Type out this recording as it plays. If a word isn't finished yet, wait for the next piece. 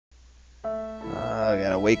I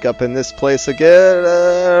gotta wake up in this place again.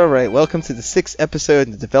 Alright, welcome to the 6th episode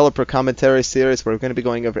in the Developer Commentary series where we're going to be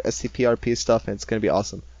going over SCPRP stuff and it's going to be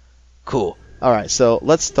awesome. Cool. Alright, so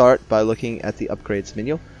let's start by looking at the upgrades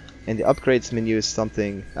menu. And the upgrades menu is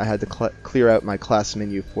something I had to clear out my class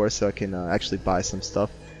menu for so I can actually buy some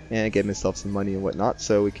stuff and get myself some money and whatnot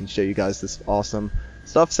so we can show you guys this awesome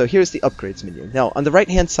stuff. So here's the upgrades menu. Now on the right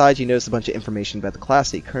hand side you notice a bunch of information about the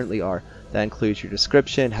class that you currently are. That includes your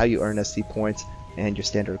description, how you earn SC points, and your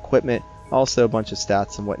standard equipment, also a bunch of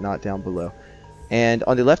stats and whatnot down below. And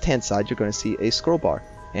on the left hand side you're going to see a scroll bar,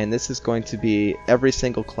 and this is going to be every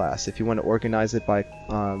single class. If you want to organize it by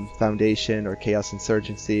Foundation or Chaos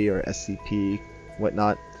Insurgency or SCP,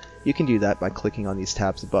 whatnot, you can do that by clicking on these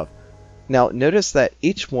tabs above. Now notice that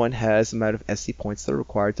each one has the amount of SC points that are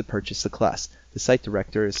required to purchase the class. The site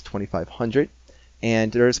director is 2500.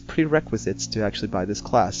 And there's prerequisites to actually buy this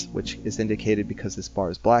class, which is indicated because this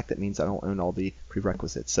bar is black. That means I don't own all the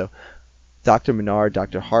prerequisites. So Dr. Menard,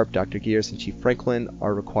 Dr. Harp, Dr. Gears, and Chief Franklin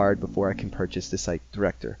are required before I can purchase the site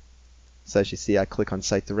director. So as you see, I click on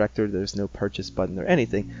site director, there's no purchase button or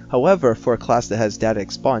anything. However, for a class that has data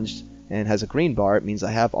expunged and has a green bar, it means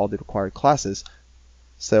I have all the required classes.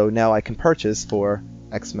 So now I can purchase for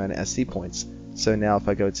X amount of SC points. So now if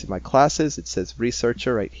I go to my classes, it says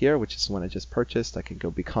Researcher right here, which is the one I just purchased. I can go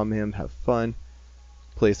become him, have fun,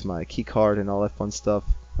 place my key card and all that fun stuff,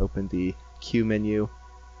 open the queue menu.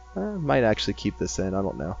 I might actually keep this in, I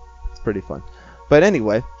don't know. It's pretty fun. But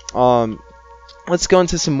anyway, let's go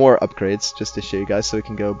into some more upgrades just to show you guys. So we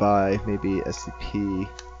can go by maybe SCP,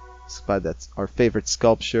 by that's our favorite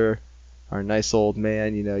sculpture, our nice old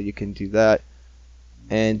man, you know, you can do that.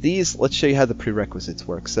 And these, let's show you how the prerequisites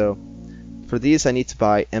work. So for these I need to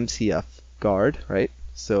buy MCF guard, right?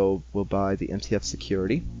 So we'll buy the MCF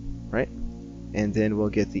security, right? And then we'll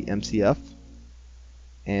get the MCF.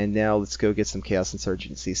 And now let's go get some Chaos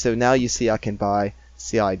Insurgency. So now you see I can buy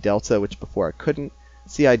CI Delta, which before I couldn't.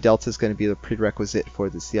 CI Delta is going to be the prerequisite for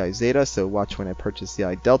the CI Zeta, so watch when I purchase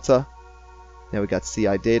CI Delta. Now we got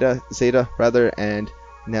CI Zeta rather, and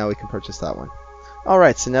now we can purchase that one.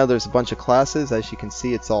 Alright, so now there's a bunch of classes. As you can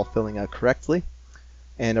see, it's all filling out correctly.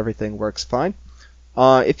 And everything works fine.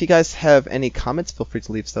 If you guys have any comments, feel free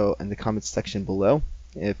to leave so in the comments section below.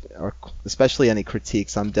 Or especially any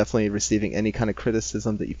critiques. I'm definitely receiving any kind of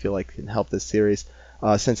criticism that you feel like can help this series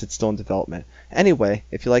since it's still in development. Anyway,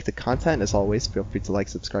 if you like the content, as always, feel free to like,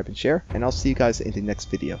 subscribe, and share. And I'll see you guys in the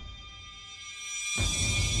next video.